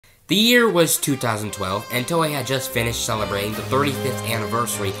The year was 2012, and Toei had just finished celebrating the 35th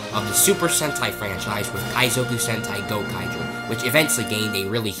anniversary of the Super Sentai franchise with Kaizoku Sentai Go-Kaiju, which eventually gained a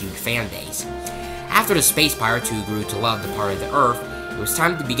really huge fan base. After the space pirates who grew to love the part of the Earth, it was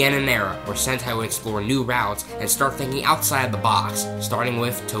time to begin an era where Sentai would explore new routes and start thinking outside the box, starting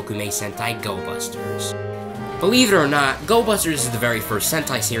with Tokumei Sentai Go-Busters. Believe it or not, Go-Busters is the very first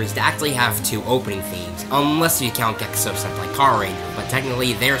Sentai series to actually have two opening themes, unless you count Gekko Sentai Car Ranger, but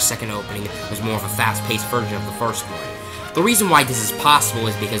technically their second opening was more of a fast-paced version of the first one. The reason why this is possible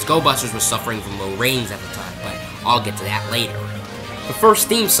is because Go-Busters was suffering from low ratings at the time, but I'll get to that later. The first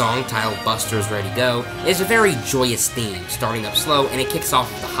theme song, titled Busters Ready Go, is a very joyous theme, starting up slow, and it kicks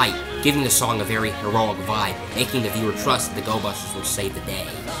off with the hype, giving the song a very heroic vibe, making the viewer trust that the Go-Busters will save the day.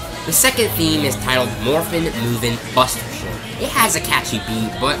 The second theme is titled Morphin' Movin' Buster Shit. It has a catchy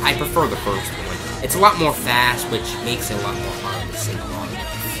beat, but I prefer the first one. It's a lot more fast, which makes it a lot more hard to sing along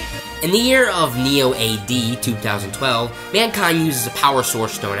with. In the year of Neo AD 2012, mankind uses a power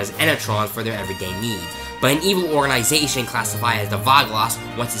source known as Enertron for their everyday needs, but an evil organization classified as the Vaglas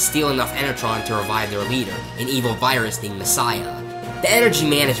wants to steal enough Enertron to revive their leader, an evil virus named Messiah. The Energy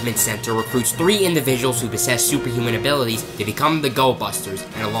Management Center recruits 3 individuals who possess superhuman abilities to become the Go-Busters,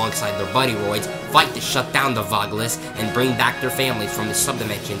 and alongside their buddy roids, fight to shut down the Vaglas and bring back their families from the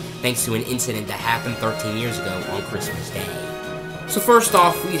subdimension thanks to an incident that happened 13 years ago on Christmas Day. So first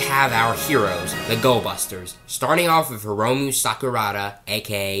off, we have our heroes, the Go-Busters, starting off with Hiromu Sakurada,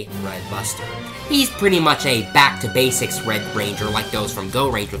 aka Red Buster. He's pretty much a back-to-basics Red Ranger like those from Go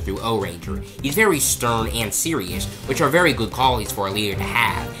Ranger through O Ranger. He's very stern and serious, which are very good qualities for a leader to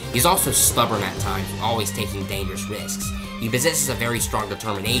have. He's also stubborn at times, always taking dangerous risks. He possesses a very strong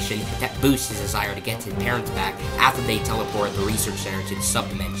determination that boosts his desire to get his parents back after they teleport the research center to the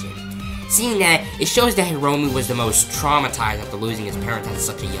subdimension. Seeing that, it shows that Hiromu was the most traumatized after losing his parents at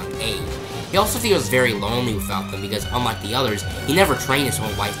such a young age. He also feels very lonely without them because, unlike the others, he never trained his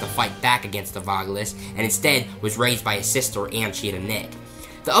whole life to fight back against the Vaglas, and instead was raised by his sister and Cheetah Nick.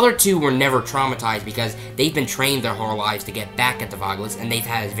 The other two were never traumatized because they've been trained their whole lives to get back at the Vaglas, and they've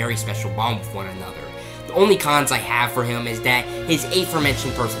had a very special bond with one another. The only cons I have for him is that his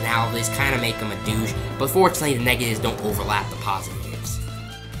aforementioned personalities kind of make him a douche, but fortunately the negatives don't overlap the positives.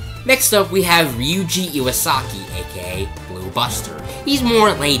 Next up, we have Ryuji Iwasaki, aka Blue Buster. He's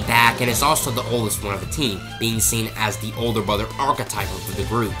more laid back and is also the oldest one of the team, being seen as the older brother archetype of the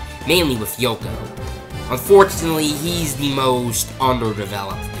group, mainly with Yoko. Unfortunately, he's the most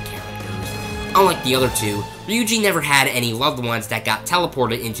underdeveloped of the characters. Unlike the other two, Ryuji never had any loved ones that got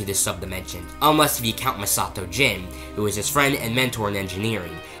teleported into this subdimension, unless if you count Masato Jin, who is his friend and mentor in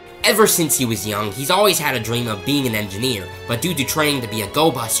engineering. Ever since he was young, he's always had a dream of being an engineer, but due to training to be a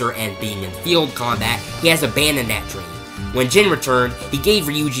Go-Buster and being in field combat, he has abandoned that dream. When Jin returned, he gave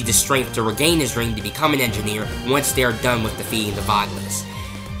Ryuji the strength to regain his dream to become an engineer once they are done with defeating the Vaglas.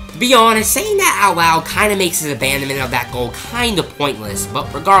 To be honest, saying that out loud kinda makes his abandonment of that goal kinda pointless,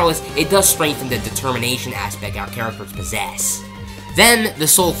 but regardless, it does strengthen the determination aspect our characters possess. Then, the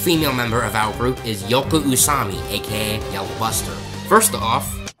sole female member of our group is Yoko Usami, aka Yellow Buster. First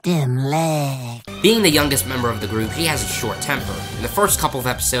off, dim leg. Being the youngest member of the group, she has a short temper. In the first couple of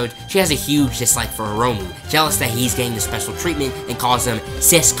episodes, she has a huge dislike for Hiromu, jealous that he's getting the special treatment and calls him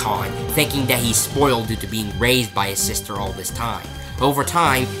Sis-Con, thinking that he's spoiled due to being raised by his sister all this time. Over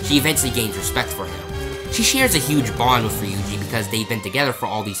time, she eventually gains respect for him. She shares a huge bond with Ryuji because they've been together for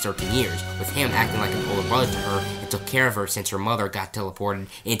all these 13 years, with him acting like an older brother to her and took care of her since her mother got teleported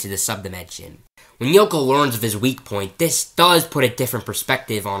into the subdimension. When Yoko learns of his weak point, this does put a different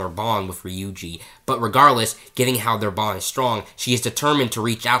perspective on her bond with Ryuji, but regardless, given how their bond is strong, she is determined to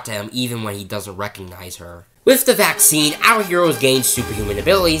reach out to him even when he doesn't recognize her. With the vaccine, our heroes gain superhuman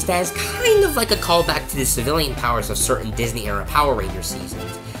abilities that is kind of like a callback to the civilian powers of certain Disney-era Power Ranger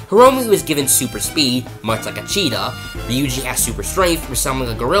seasons. Hiromu is given super speed, much like a cheetah, Ryuji has super strength, resembling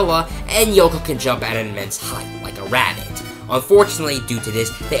a gorilla, and Yoko can jump at an immense height, like a rabbit. Unfortunately, due to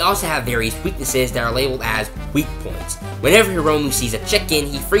this, they also have various weaknesses that are labeled as weak points. Whenever Hiromu sees a chicken,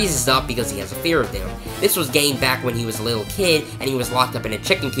 he freezes up because he has a fear of them. This was gained back when he was a little kid and he was locked up in a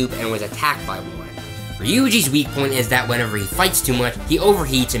chicken coop and was attacked by one. Ryuji's weak point is that whenever he fights too much, he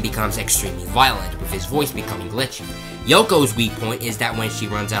overheats and becomes extremely violent, with his voice becoming glitchy. Yoko's weak point is that when she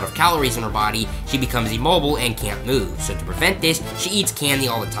runs out of calories in her body, she becomes immobile and can't move, so to prevent this, she eats candy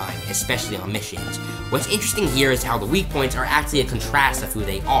all the time, especially on missions. What's interesting here is how the weak points are actually a contrast of who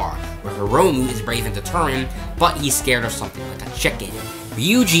they are, where Hiromu is brave and determined, but he's scared of something like a chicken.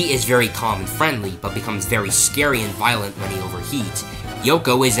 Ryuji is very calm and friendly, but becomes very scary and violent when he overheats.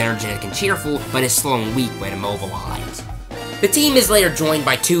 Yoko is energetic and cheerful, but is slow and weak when immobilized. The team is later joined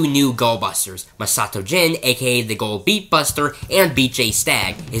by two new Go-Busters, Masato Jin, aka the Gold Beat Buster, and BJ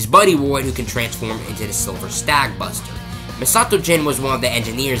Stag, his buddy Royd who can transform into the Silver Stag Buster. Masato Jin was one of the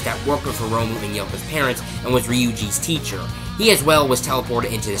engineers that worked with Hiromu and Yoko's parents and was Ryuji's teacher. He as well was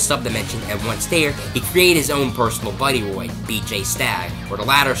teleported into the subdimension, and once there, he created his own personal buddy Royd, BJ Stag, where the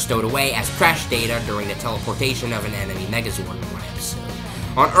latter stowed away as crash data during the teleportation of an enemy Megazord in one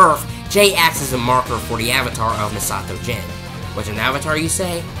episode. On Earth, Jay acts as a marker for the avatar of Masato Jin. What's an avatar, you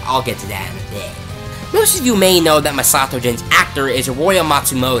say? I'll get to that in a bit. Most of you may know that Masato Jin's actor is Roya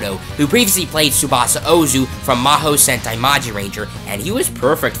Matsumoto, who previously played Tsubasa Ozu from Mahou Sentai Maji Ranger, and he was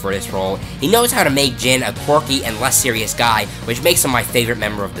perfect for this role. He knows how to make Jin a quirky and less serious guy, which makes him my favorite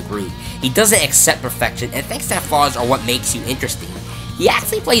member of the group. He doesn't accept perfection and thinks that flaws are what makes you interesting. He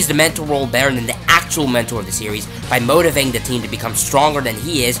actually plays the mentor role better than the actual mentor of the series by motivating the team to become stronger than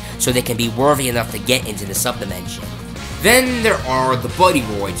he is so they can be worthy enough to get into the subdimension. Then there are the Buddy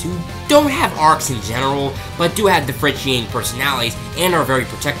Roids, who don't have arcs in general, but do have differentiating personalities and are very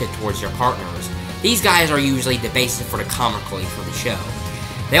protective towards their partners. These guys are usually the basis for the comic relief for the show.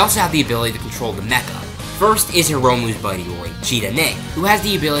 They also have the ability to control the mecha. First is Hiromu's Buddy Roid, Cheetah Nick, who has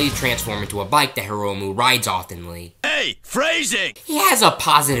the ability to transform into a bike that Hiromu rides oftenly. Hey, phrasing! He has a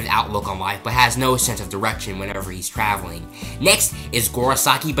positive outlook on life, but has no sense of direction whenever he's traveling. Next is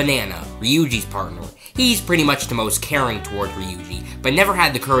Gorosaki Banana, Ryuji's partner. He's pretty much the most caring towards Ryuji, but never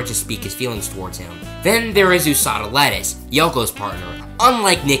had the courage to speak his feelings towards him. Then there is Usada Lettuce, Yoko's partner.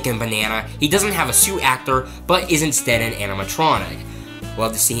 Unlike Nick and Banana, he doesn't have a suit actor, but is instead an animatronic.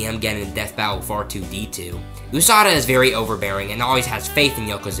 Love to see him get in a death battle with R2-D2. Usada is very overbearing and always has faith in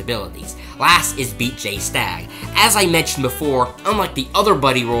Yoko's abilities. Last is BJ Stag. As I mentioned before, unlike the other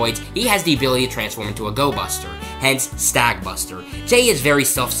Buddy Roids, he has the ability to transform into a Go-Buster, hence Stag Buster. Jay is very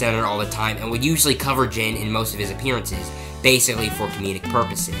self-centered all the time and would usually cover Jin in most of his appearances, basically for comedic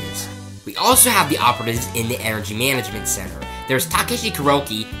purposes. We also have the operatives in the Energy Management Center. There's Takeshi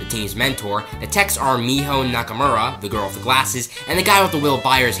Kuroki, the team's mentor, the techs are Miho Nakamura, the girl with the glasses, and the guy with the Will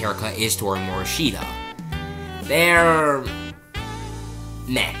Byers haircut is Tori Morishita. They're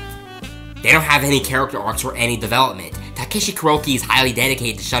meh. They don't have any character arcs or any development. Takeshi Kuroki is highly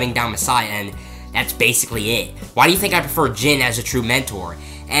dedicated to shutting down Messiah, and that's basically it. Why do you think I prefer Jin as a true mentor?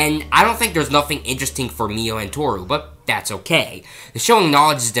 And I don't think there's nothing interesting for Mio and Toru, but that's okay. The show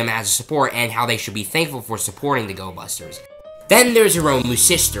acknowledges them as a support and how they should be thankful for supporting the Go-Busters. Then there's Hiromu's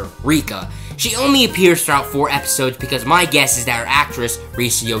sister, Rika. She only appears throughout 4 episodes because my guess is that her actress,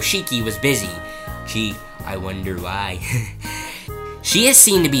 Risa Yoshiki, was busy. Gee, I wonder why. She is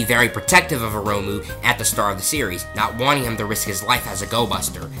seen to be very protective of Hiromu at the start of the series, not wanting him to risk his life as a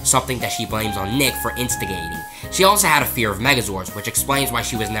Go-Buster, something that she blames on Nick for instigating. She also had a fear of Megazords, which explains why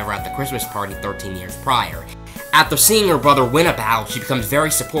she was never at the Christmas party 13 years prior. After seeing her brother win a battle, she becomes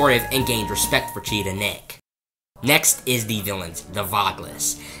very supportive and gains respect for Cheetah Nick. Next is the villains, the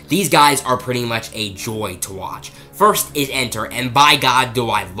Vogless. These guys are pretty much a joy to watch. First is Enter, and by God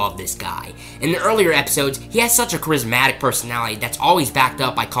do I love this guy. In the earlier episodes, he has such a charismatic personality that's always backed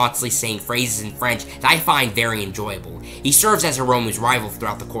up by constantly saying phrases in French that I find very enjoyable. He serves as Hiromu's rival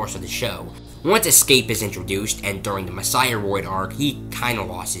throughout the course of the show. Once Escape is introduced, and during the Messiah Roid arc, he kinda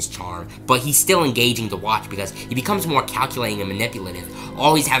lost his charm, but he's still engaging to watch because he becomes more calculating and manipulative,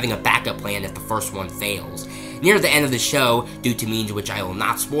 always having a backup plan if the first one fails. Near the end of the show, due to means which I will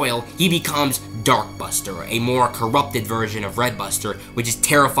not spoil, he becomes Dark Buster, a more corrupted version of Red Buster, which is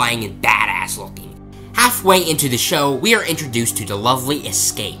terrifying and badass looking. Halfway into the show, we are introduced to the lovely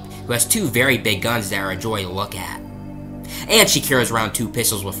Escape, who has 2 very big guns that are a joy to look at. And she carries around 2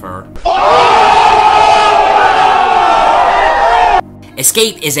 pistols with her.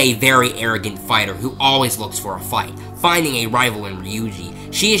 Escape is a very arrogant fighter who always looks for a fight, finding a rival in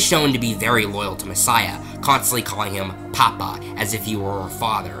Ryuji. She is shown to be very loyal to Messiah, constantly calling him Papa, as if he were her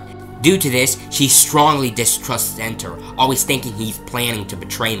father. Due to this, she strongly distrusts Enter, always thinking he's planning to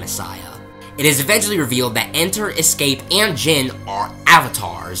betray Messiah. It is eventually revealed that Enter, Escape, and Jin are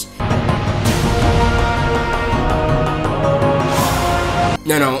avatars.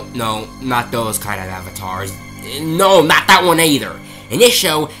 No, not those kind of avatars. No, not that one either. In this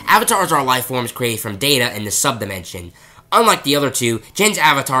show, avatars are life forms created from data in the subdimension. Unlike the other 2, Jin's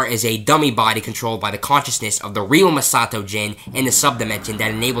avatar is a dummy body controlled by the consciousness of the real Masato Jin in the subdimension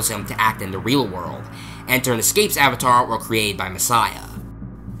that enables him to act in the real world. Enter and Escape's avatar were created by Messiah.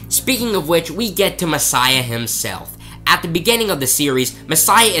 Speaking of which, we get to Messiah himself. At the beginning of the series,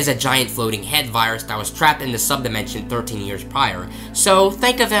 Messiah is a giant floating head virus that was trapped in the subdimension 13 years prior, so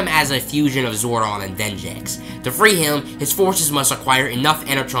think of him as a fusion of Zordon and Vengex. To free him, his forces must acquire enough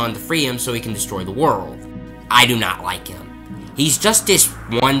Enertron to free him so he can destroy the world. I do not like him. He's just this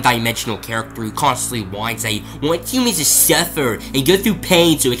one-dimensional character who constantly whines that he wants humans to suffer and go through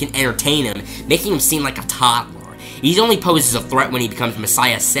pain so it can entertain him, making him seem like a toddler. He only poses a threat when he becomes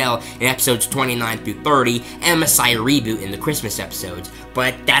Messiah Cell in episodes 29 through 30 and Messiah Reboot in the Christmas episodes,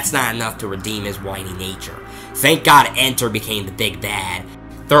 but that's not enough to redeem his whiny nature. Thank God Enter became the big bad.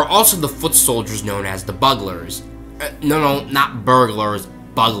 There are also the foot soldiers known as the Bugglers. No, not burglars,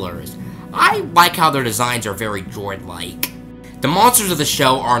 Bugglers. I like how their designs are very droid-like. The monsters of the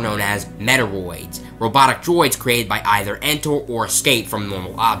show are known as Metaloids, robotic droids created by either enter or escape from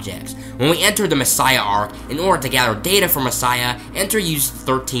normal objects. When we enter the Messiah arc, in order to gather data from Messiah, enter uses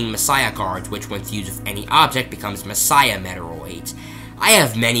 13 Messiah cards, which when fused with any object becomes Messiah Metaloids. I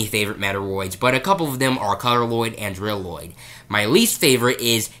have many favorite Metaloids, but a couple of them are Colorloid and Drilloid. My least favorite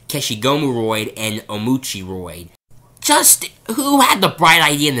is Keshigomuroid and Omuchiroid. Just, who had the bright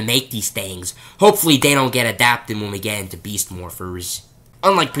idea to make these things? Hopefully they don't get adapted when we get into Beast Morphers.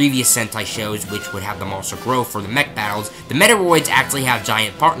 Unlike previous Sentai shows, which would have the monster grow for the mech battles, the Metaloids actually have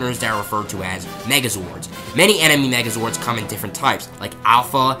giant partners that are referred to as Megazords. Many enemy Megazords come in different types, like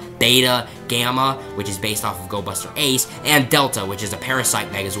Alpha, Beta, Gamma, which is based off of Go-Buster Ace, and Delta, which is a parasite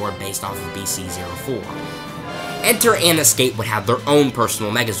Megazord based off of BC-04. Enter and Escape would have their own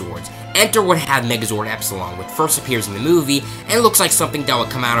personal Megazords. Enter would have Megazord Epsilon, which first appears in the movie, and looks like something that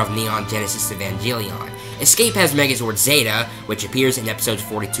would come out of Neon Genesis Evangelion. Escape has Megazord Zeta, which appears in episodes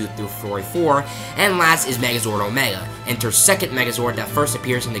 42 through 44, and last is Megazord Omega, Enter's second Megazord that first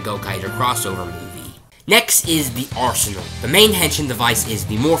appears in the Gokaiger crossover movie. Next is the Arsenal. The main henshin device is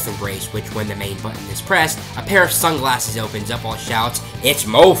the Morphin Brace, which when the main button is pressed, a pair of sunglasses opens up while it shouts, "It's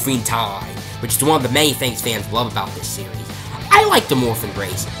morphine time!" which is one of the many things fans love about this series. I like the Morphin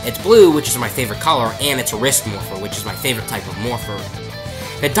Brace. It's blue, which is my favorite color, and it's a wrist morpher, which is my favorite type of morpher.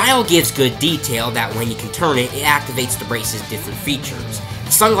 The dial gives good detail that when you can turn it, it activates the brace's different features.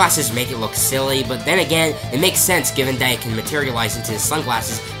 The sunglasses make it look silly, but then again, it makes sense given that it can materialize into the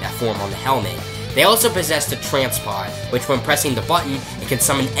sunglasses that form on the helmet. They also possess the Transpod, which when pressing the button, it can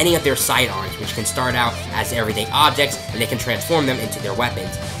summon any of their sidearms, which can start out as everyday objects, and they can transform them into their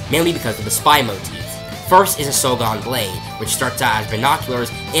weapons, mainly because of the spy motif. First is a Sogon Blade, which starts out as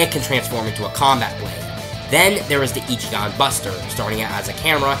binoculars and can transform into a combat blade. Then there is the Ichigan Buster, starting out as a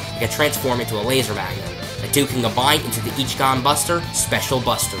camera, it can transform into a laser magnum. The two can combine into the Ichigan Buster Special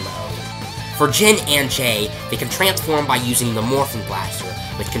Buster mode. For Jin and Jay, they can transform by using the Morphin Blaster,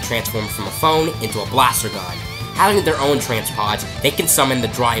 which can transform from a phone into a blaster gun. Having their own transpods, they can summon the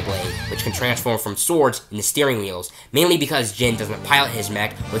Dry Blade, which can transform from swords into steering wheels, mainly because Jin doesn't pilot his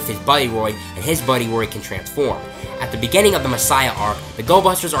mech with his Buddy Roid, and his Buddy Roid can transform. At the beginning of the Messiah arc, the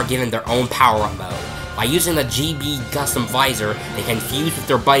Go-Busters are given their own power-up mode. By using the GB Custom Visor, they can fuse with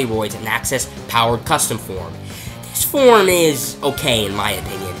their Buddy Roids and access Powered Custom Form. This form is okay in my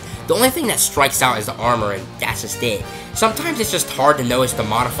opinion. The only thing that strikes out is the armor, and that's just it. Sometimes it's just hard to notice the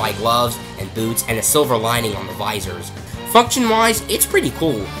modified gloves and boots and the silver lining on the visors. Function-wise, it's pretty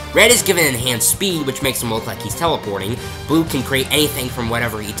cool. Red is given enhanced speed, which makes him look like he's teleporting. Blue can create anything from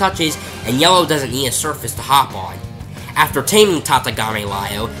whatever he touches, and yellow doesn't need a surface to hop on. After taming Tatagame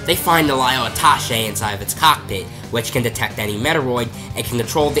Lyo, they find the Lyo Attaché inside of its cockpit, which can detect any Metaloid and can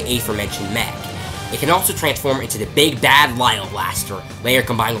control the aforementioned mech. It can also transform into the big bad Lyo Blaster, later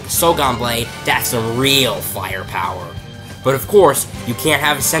combined with the Sogon Blade. That's some real firepower. But of course, you can't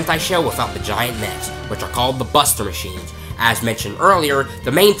have a Sentai show without the giant mechs, which are called the Buster Machines. As mentioned earlier,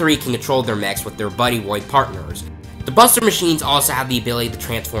 the main three can control their mechs with their Buddy Roid partners. The Buster Machines also have the ability to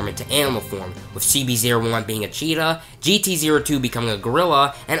transform into animal form, with CB-01 being a cheetah, GT-02 becoming a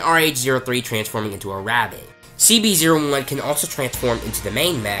gorilla, and RH-03 transforming into a rabbit. CB-01 can also transform into the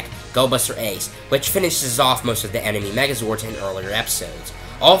main mech, Go-Buster Ace, which finishes off most of the enemy Megazords in earlier episodes.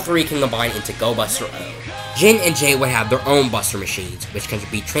 All three can combine into Go-Buster O. Jin and Jay would have their own Buster Machines, which can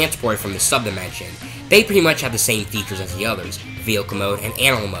be transported from the subdimension. They pretty much have the same features as the others, Vehicle Mode and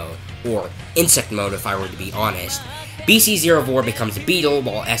Animal Mode, or Insect Mode if I were to be honest. BC-04 becomes a beetle,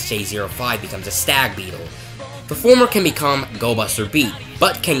 while SJ-05 becomes a stag beetle. The former can become Go-Buster Beat,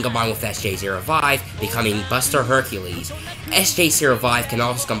 but can combine with SJ-05, becoming Buster Hercules. SJ-05 can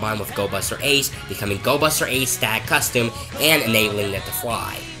also combine with Go-Buster Ace, becoming Go-Buster Ace Stag Custom, and enabling it to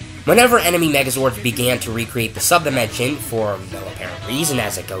fly. Whenever enemy Megazords began to recreate the subdimension, for no apparent reason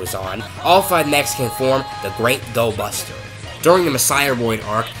as it goes on, all 5 mechs can form the Great Go-Buster. During the Messiah Roid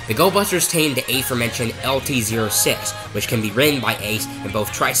arc, the Go-Busters tamed the aforementioned LT-06, which can be ridden by Ace in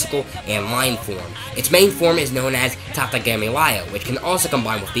both tricycle and line form. Its main form is known as Tatagami Lyo, which can also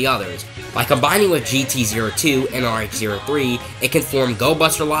combine with the others. By combining with GT-02 and RH-03, it can form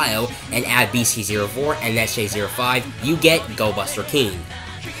Go-Buster Lyo, and add BC-04 and SJ-05, you get Go-Buster King.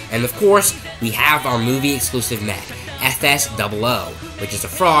 And of course, we have our movie-exclusive mech, FS-00, which is a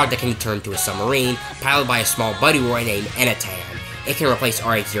frog that can be turned into a submarine, piloted by a small buddy roid named Enatan. It can replace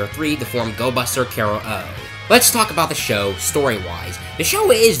RH-03 to form Go-Buster Kero-O. Let's talk about the show, story-wise. The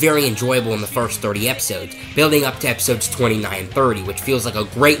show is very enjoyable in the first 30 episodes, building up to episodes 29 and 30, which feels like a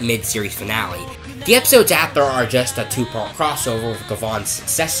great mid-series finale. The episodes after are just a two-part crossover with Gavon's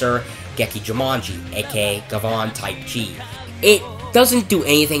successor, Geki Jumanji, aka Gavon Type G. It doesn't do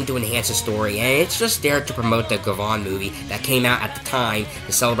anything to enhance the story, and it's just there to promote the Gavon movie that came out at the time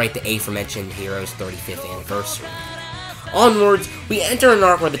to celebrate the aforementioned hero's 35th anniversary. Onwards, we enter an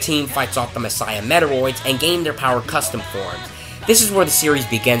arc where the team fights off the Messiah Metaloids and gain their powered custom forms. This is where the series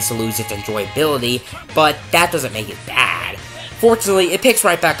begins to lose its enjoyability, but that doesn't make it bad. Fortunately, it picks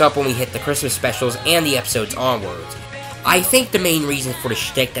right back up when we hit the Christmas specials and the episodes onwards. I think the main reason for the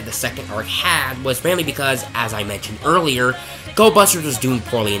shtick that the second arc had was mainly because, as I mentioned earlier, Go-Busters was doing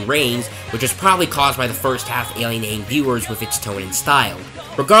poorly in ratings, which was probably caused by the first half alienating viewers with its tone and style.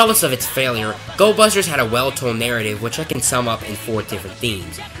 Regardless of its failure, Go-Busters had a well-told narrative which I can sum up in 4 different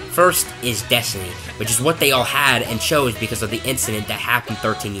themes. First is Destiny, which is what they all had and chose because of the incident that happened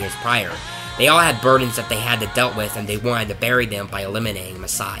 13 years prior. They all had burdens that they had to deal with, and they wanted to bury them by eliminating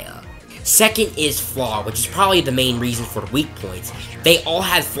Messiah. Second is flaw, which is probably the main reason for the weak points. They all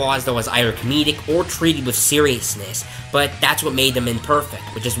had flaws that was either comedic or treated with seriousness, but that's what made them imperfect,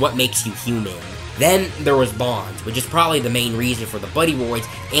 which is what makes you human. Then there was bonds, which is probably the main reason for the buddy roids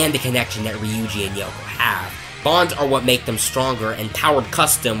and the connection that Ryuji and Yoko have. Bonds are what make them stronger, and Powered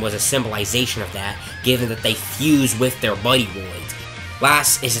Custom was a symbolization of that, given that they fuse with their buddy roids.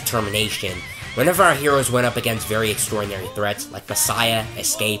 Last is determination. Whenever our heroes went up against very extraordinary threats, like Messiah,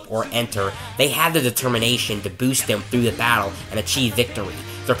 Escape, or Enter, they had the determination to boost them through the battle and achieve victory.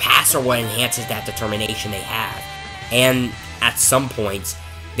 Their pasts are what enhances that determination they have. And, at some points,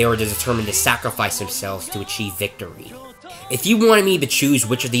 they were determined to sacrifice themselves to achieve victory. If you wanted me to choose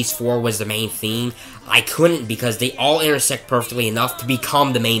which of these 4 was the main theme, I couldn't because they all intersect perfectly enough to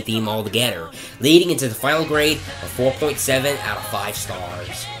become the main theme altogether, leading into the final grade of 4.7 out of 5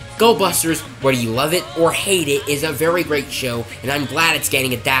 stars. Go-Busters, whether you love it or hate it, is a very great show, and I'm glad it's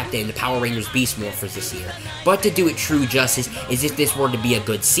getting adapted into Power Rangers Beast Morphers this year. But to do it true justice is if this were to be a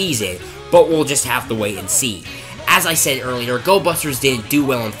good season, but we'll just have to wait and see. As I said earlier, Go-Busters didn't do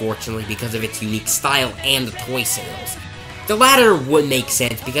well unfortunately because of its unique style and the toy sales. The latter would make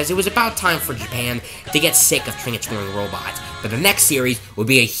sense because it was about time for Japan to get sick of transforming robots, but the next series will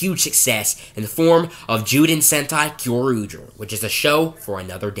be a huge success in the form of Juden Sentai Kyoryuger, which is a show for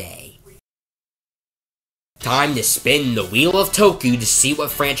another day. Time to spin the wheel of Toku to see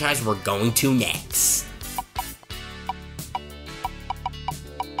what franchise we're going to next.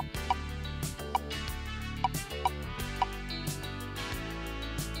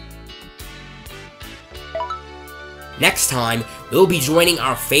 Next time, we'll be joining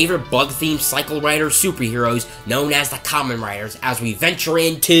our favorite bug-themed Cycle Rider superheroes known as the Kamen Riders as we venture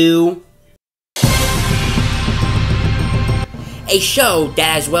into a show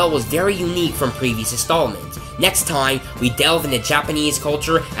that as well was very unique from previous installments. Next time, we delve into Japanese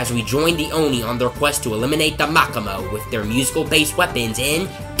culture as we join the Oni on their quest to eliminate the Makamo with their musical-based weapons in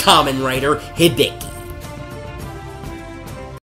Kamen Rider Hibiki.